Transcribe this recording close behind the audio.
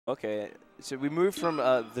Okay, so we moved from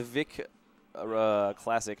the Vic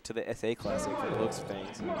Classic to the SA Classic for the looks of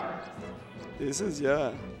things. This is,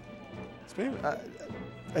 yeah. It's been,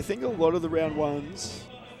 I think a lot of the round ones,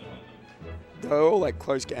 they're all like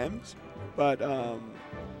close games, but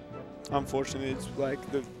unfortunately it's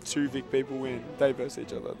like the two Vic people win, they versus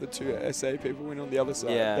each other. The two SA people win on the other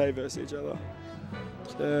side, Yeah. they versus each other.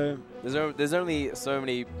 So There's only so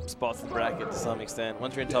many spots in the bracket to some extent.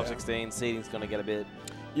 Once you're in top Yeah. 16, seeding's going to get a bit...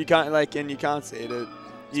 you can't you can't seed it.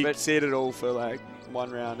 You seed it all for like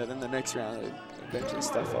one round, and then the next round they eventually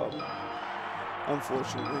stuff up.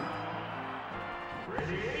 Unfortunately.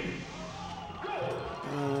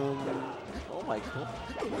 Oh my god.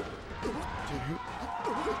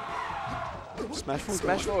 Smash 4.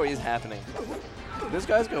 Smash 4 is happening. Those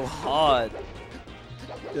guys go hard.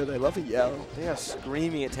 Yeah, they love a yell. They are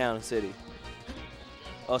screaming at Town and City.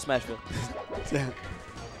 Oh, Smashville. Yeah.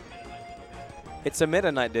 It's a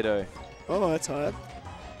Meta Knight Ditto. Oh, that's hard.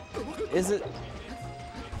 Is it?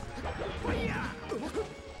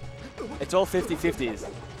 It's all 50-50s.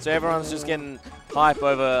 So everyone's just getting hype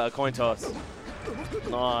over a coin toss.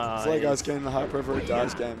 Nice. It's like us getting the hype over a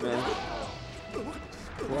dice game, man.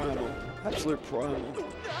 Primal. Absolute primal.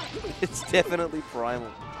 It's definitely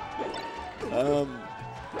primal.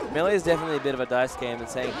 Melee is definitely a bit of a dice game and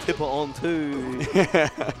saying tipper on two.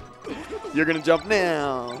 You're going to jump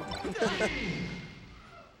now.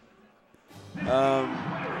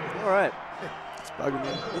 Alright. It's bugging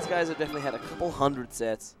me. These guys have definitely had a couple hundred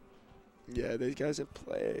sets. Yeah, these guys have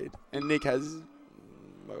played. And Nick has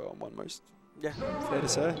one most. Yeah. Fair to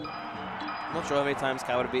say. I'm not sure how many times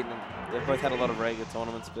Kai would have beaten them. They've both had a lot of regular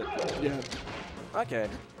tournaments, but... Yeah. Okay.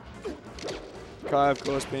 Kai, of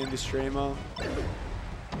course, being the streamer.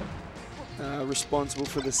 Responsible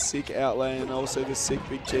for the sick outlay and also the sick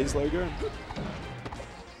Big Cheese logo.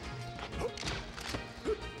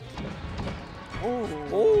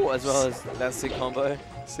 Oh, as well as that sick combo.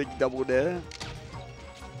 Sick double dare.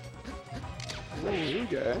 Oh, here we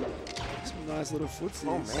go. Some nice little footsies.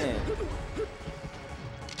 Oh, man.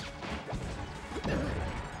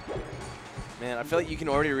 Man, I feel like you can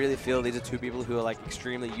already really feel these are two people who are like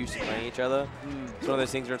extremely used to playing each other. It's one of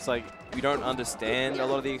those things where it's like you don't understand a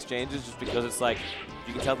lot of the exchanges just because it's like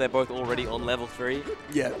you can tell they're both already on level 3.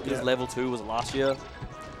 Yeah. Because level 2 was last year.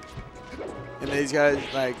 And these guys,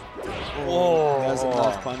 like, that was a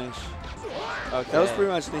nice punish. Okay. That was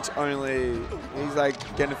pretty much Nick's only, he's like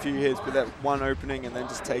getting a few hits with that one opening and then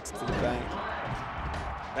just takes it to the bank.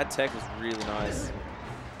 That tech was really nice.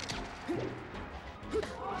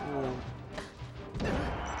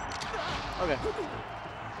 Okay.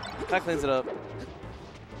 That cleans it up.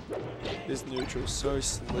 This neutral's so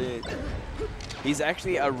slick. He's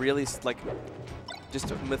actually a really, like,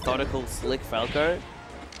 just a methodical, slick Falco.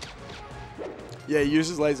 Yeah, he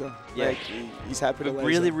uses laser. Yeah. Like, he's happy to laser.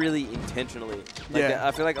 Really, really intentionally. Like, Yeah.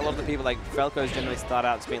 I feel like a lot of the people, like, Falcos generally start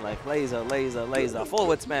out just being like, laser, laser, laser,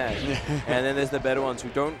 forward smash. And then there's the better ones who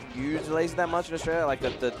don't use laser that much in Australia, like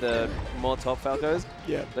the more top Falcos.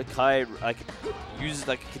 Yeah. But Kai, like,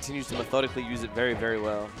 continues to methodically use it very, very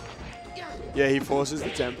well. Yeah, he forces the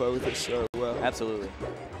tempo with it so well. Absolutely.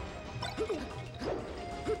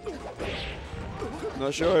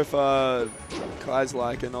 Not sure if Kai's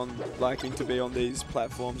liking to be on these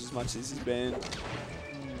platforms as much as he's been.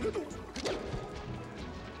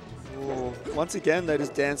 Ooh. Once again, they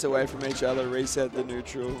just dance away from each other, reset the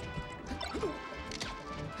neutral.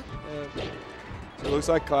 So it looks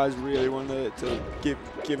like Kai's really wanted to give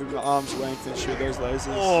him an arm's length and shoot those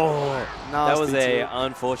lasers. Oh, that was Nasty a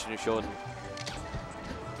unfortunate shorten.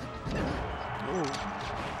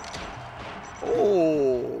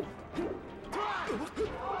 Oh.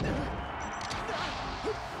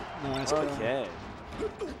 Nice. Okay.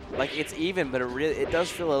 Like, it's even, but it does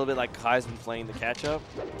feel a little bit like Kai's been playing the catch-up.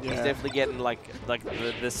 Yeah. He's definitely getting, like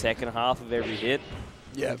the second half of every hit.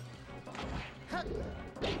 Yeah.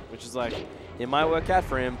 Which is like, it might work out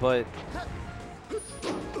for him, but...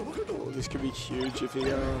 Oh, this could be huge if he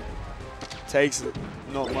takes it.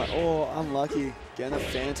 Not much. Oh, unlucky. Getting a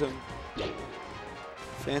Phantom.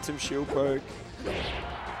 Phantom shield poke.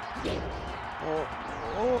 Oh.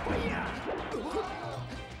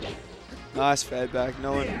 Nice fade back.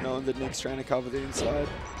 Knowing that Nick's trying to cover the inside.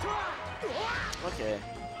 Okay.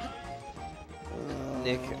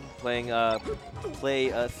 Nick playing play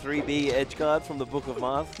a 3B edge guard from the Book of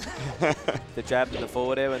Marth. The jab in the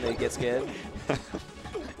forward air when they get scared.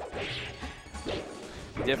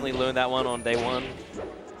 You definitely learned that one on day 1.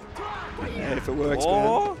 Yeah, if it works,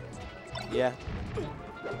 man. Yeah.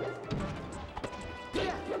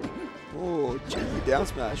 Oh, cheeky down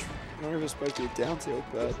smash. Not even supposed to be a down tilt,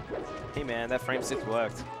 but Hey man, that frame 6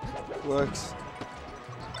 worked. Works.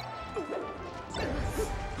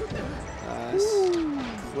 Nice. Ooh.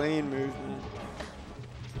 Clean movement.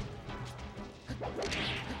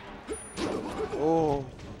 Oh.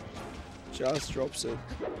 Just drops it.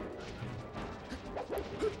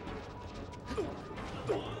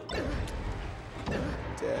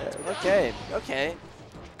 Dead. Okay, okay.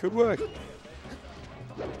 Good work.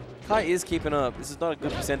 Kai is keeping up. This is not a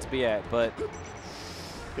good percent to be at, but...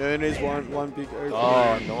 Yeah, there needs one big opening.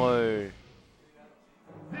 Oh, no.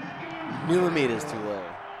 Millimeters too low.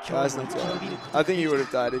 That's not too high. I think he would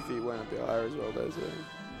have died if he went a bit higher as well, though. So.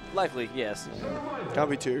 Likely, yes. Can't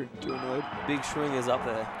be too annoyed. Big swing is up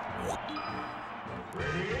there.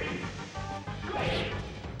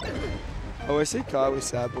 Oh, I see Kai with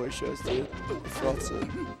Sad Boy shirts, dude. He froths it.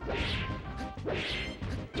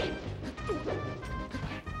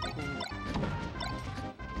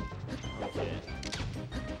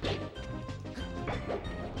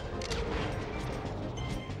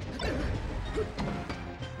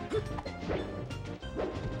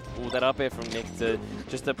 Ooh, that up air from Nick to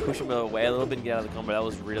just to push him away a little bit and get out of the combo, that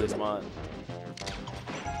was really smart.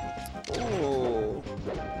 Oh,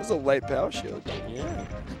 that was a late power shield. Yeah.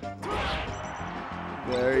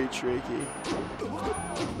 Very tricky.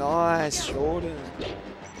 Nice, Jordan.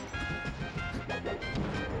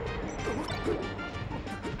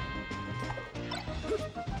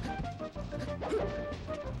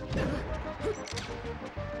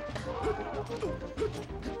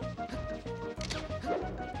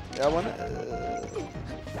 Yeah, I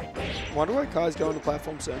wonder why Kai's going to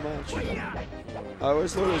platform so much. I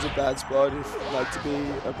always thought it was a bad spot if, like, to be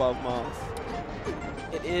above Marth.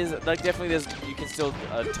 It is, like, definitely there's, you can still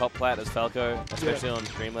top plat as Falco, especially on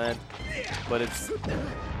Dreamland, but it's,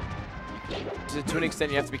 to an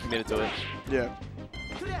extent you have to be committed to it. Yeah.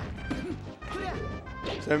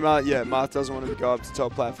 So, Marth doesn't want to go up to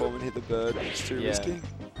top platform and hit the bird. It's too risky.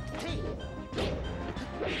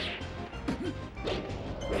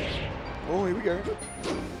 Oh, here we go.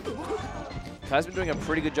 Kai's been doing a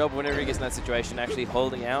pretty good job whenever he gets in that situation, actually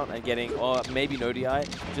holding out and getting, or maybe no DI,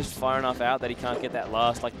 just far enough out that he can't get that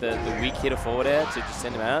last, like the weak hitter forward air to just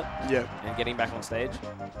send him out. Yeah. And getting back on stage.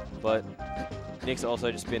 But Nick's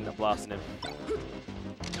also just been blasting him.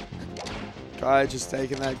 Kai just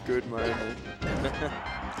taking that good moment.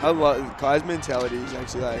 I love Kai's mentality is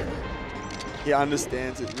actually like, he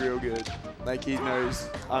understands it real good. Like he knows,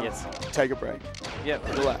 yes. Take a break. Yep.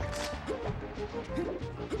 Relax.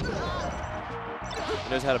 He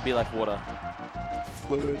knows how to be like water.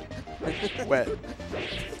 Fluid. Wet.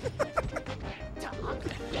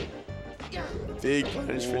 Big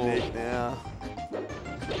punish for Nick now.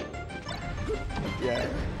 Yeah.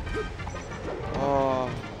 Oh,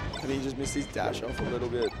 I think he just missed his dash off a little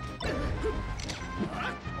bit.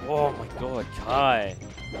 Oh my god, Kai.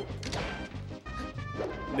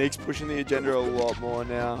 Nick's pushing the agenda a lot more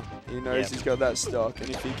now. He knows he's got that stock, and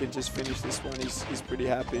if he can just finish this one, he's pretty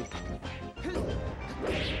happy.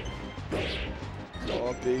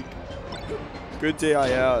 Oh, big. Good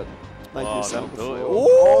DI out. Like you said before.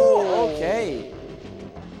 Oh, okay.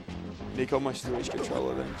 Nick almost threw his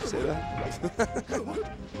controller then. Did you see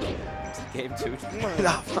that? Game 2.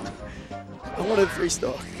 I wanted free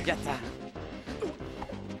stock. Yatta.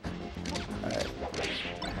 Alright.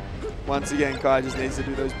 Once again, Kai just needs to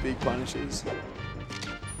do those big punishes.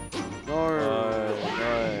 No.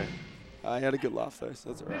 No. He had a good laugh though, so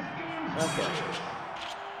that's alright. Okay.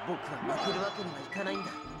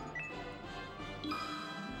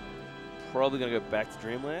 Probably gonna go back to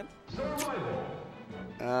Dreamland.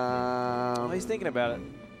 He's thinking about it.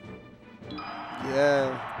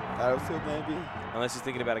 Yeah, Battlefield maybe. Unless he's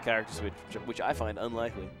thinking about a character switch, which I find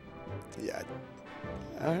unlikely. Yeah.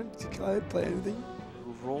 Can I play anything?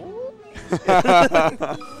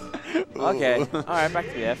 Okay. All right, back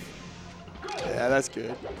to the F. Yeah, that's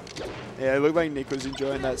good. Yeah, it looked like Nick was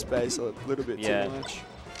enjoying that space a little bit too much.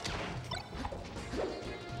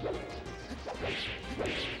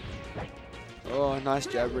 Oh, nice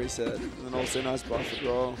jab reset. And also nice buff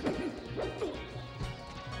roll.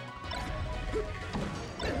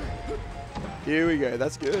 Here we go.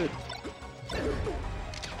 That's good.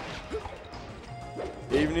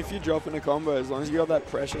 Even if you're dropping a combo, as long as you got that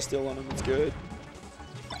pressure still on him, it's good.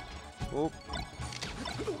 Oh.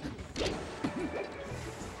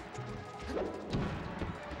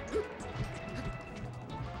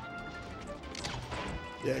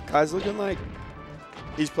 Yeah, Kai's looking like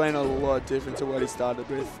he's playing a lot different to what he started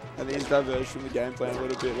with. I think he's diverged from the game plan a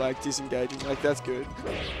little bit, like disengaging. Like, that's good.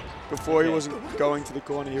 Before he wasn't going to the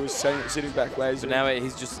corner, he was sitting back lazy. But now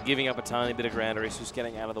he's just giving up a tiny bit of ground, or he's just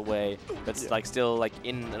getting out of the way, but like still like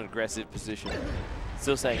in an aggressive position.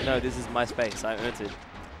 Still saying, no, this is my space. I earned it.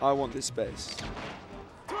 I want this space.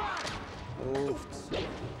 Oh.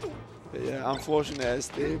 But yeah, unfortunate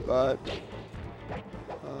SD, but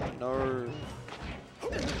no.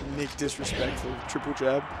 Nick disrespectful. Triple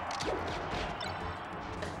jab.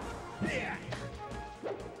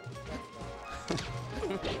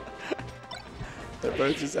 They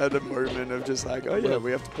both just had a moment of just like, oh yeah,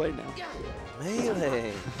 we have to play now.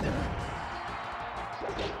 Melee.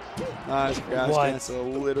 Nice crouch cancel, a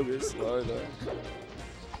little bit slow though.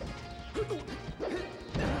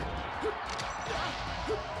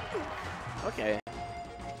 Okay.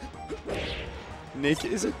 Nick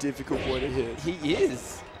is a difficult boy to hit. He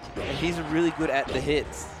is. And he's really good at the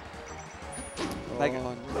hits. Like,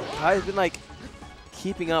 Kai's been like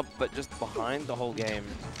keeping up, but just behind the whole game.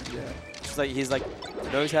 Yeah. Just like he's like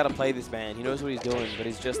knows how to play this man. He knows what he's doing, but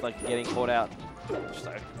he's just like getting caught out, just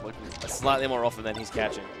like slightly more often than he's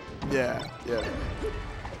catching. Yeah, yeah.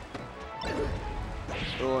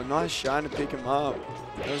 Oh, nice shine to pick him up.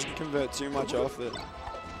 Doesn't convert too much off it.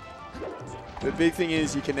 The big thing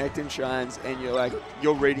is you connect in shines and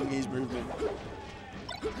you're reading his movement.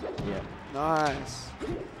 Yeah. Nice.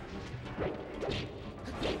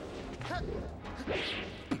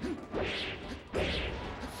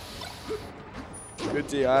 Good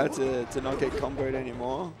DI to not get comboed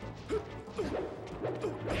anymore.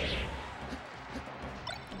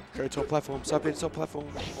 Go top platform, sub in top platform.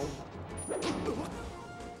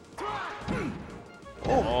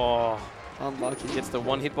 Oh. Unlucky. Gets the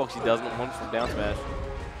one hitbox he doesn't want from down smash.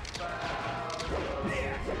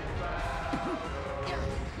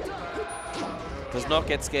 Does not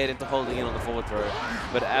get scared into holding in on the forward throw,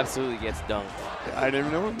 but absolutely gets dunked. I don't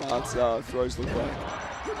even know what Marth's throws look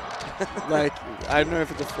like. Like, I don't know if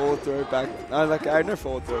it's a forward throw, back. I know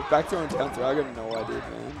forward throw. Back throw and down throw, I got no idea,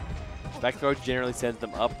 man. Back throw generally sends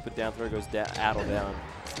them up, but down throw goes out or down.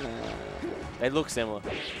 They look similar.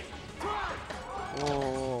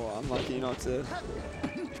 Oh, unlucky not to.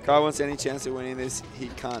 If Kai wants any chance of winning this, he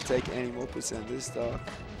can't take any more percent of this stuff.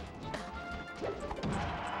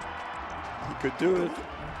 He could do it.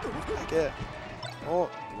 Okay.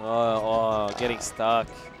 Oh, getting stuck.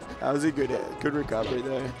 That was a good recovery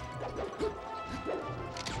though.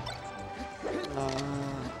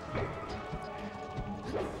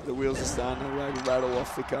 The wheels are starting to like rattle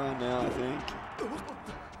off the car now, I think.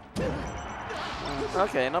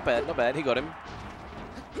 Okay, not bad, not bad. He got him.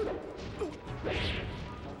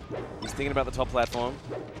 He's thinking about the top platform.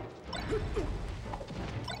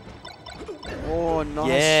 Oh,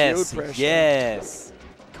 nice shield pressure. Yes.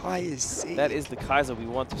 Kai is sick. That is the Kaiza we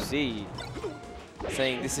want to see.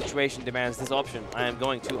 Saying this situation demands this option. I am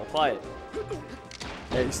going to apply it.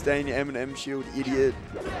 Hey, stay in your M&M shield, idiot.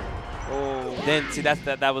 Oh. Then see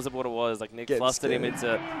that was what it was. Like Nick flustered him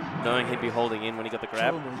into knowing he'd be holding in when he got the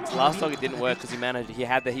grab. Last stock it didn't work because he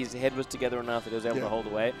had his head was together enough that he was able to hold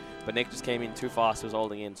away. But Nick just came in too fast. He was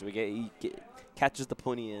holding in, so he catches the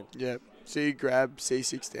punny in. Yep. So you grab C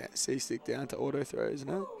stick down to auto throw, isn't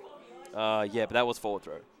it? Yeah, but that was forward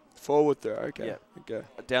throw. Forward throw. Okay. Yeah. Okay.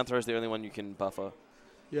 Down throw is the only one you can buffer.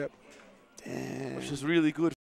 Yep. Damn. Which is really good.